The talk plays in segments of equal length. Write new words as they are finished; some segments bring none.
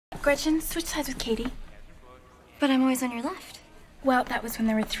Gretchen, switch sides with Katie. But I'm always on your left. Well, that was when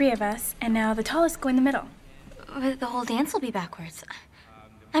there were 3 of us, and now the tallest go in the middle. But the whole dance will be backwards.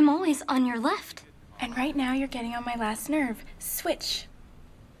 I'm always on your left. And right now you're getting on my last nerve. Switch.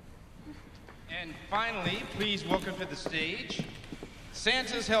 And finally, please welcome to the stage,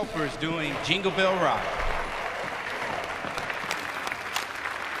 Santa's Helpers doing Jingle Bell Rock.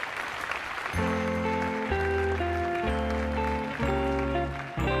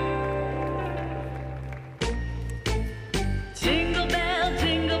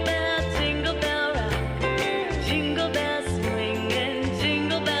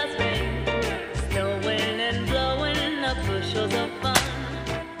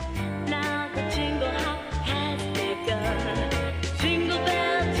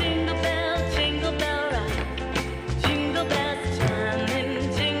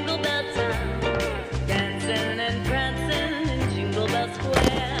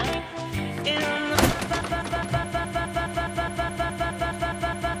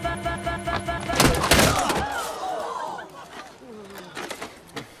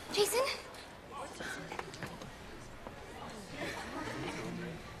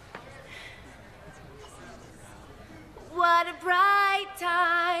 What a bright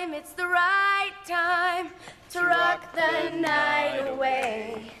time, it's the right time to rock the night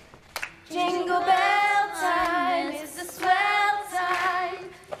away. Jingle bell time is the swell time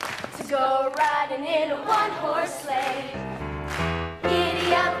to go riding in a one-horse sleigh.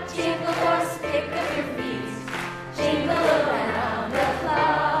 Giddy up, jingle horse, pick up your feet, jingle around the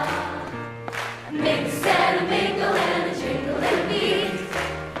clock. A mix and a mingle and a jingle and a beat.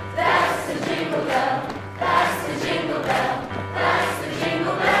 That's the jingle bell. That's the jingle bell, that's the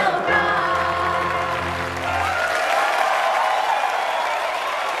jingle bell rock.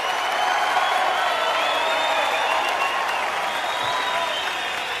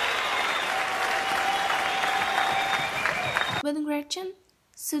 But Gretchen,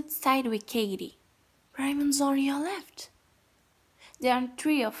 switch side with Katie. Raymond's on your left. There are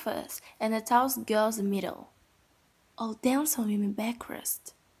 3 of us, and the tallest girl's in the middle. I'll dance on me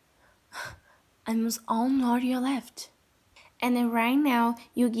backwards. I must on your left. And then right now,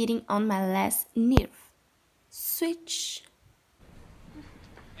 you're getting on my last nerve. Switch.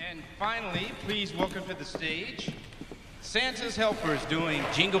 And finally, please welcome to the stage, Santa's Helpers doing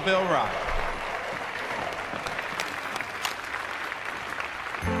Jingle Bell Rock.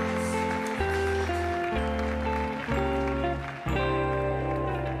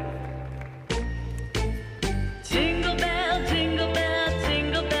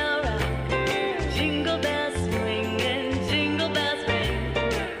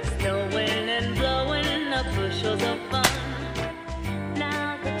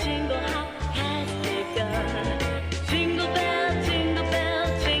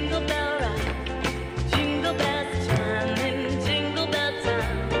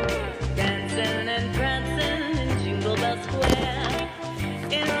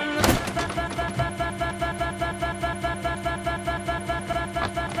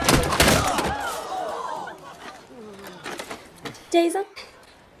 Jason?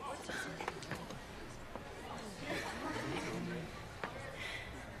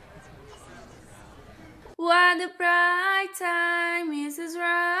 What a bright time, Mrs.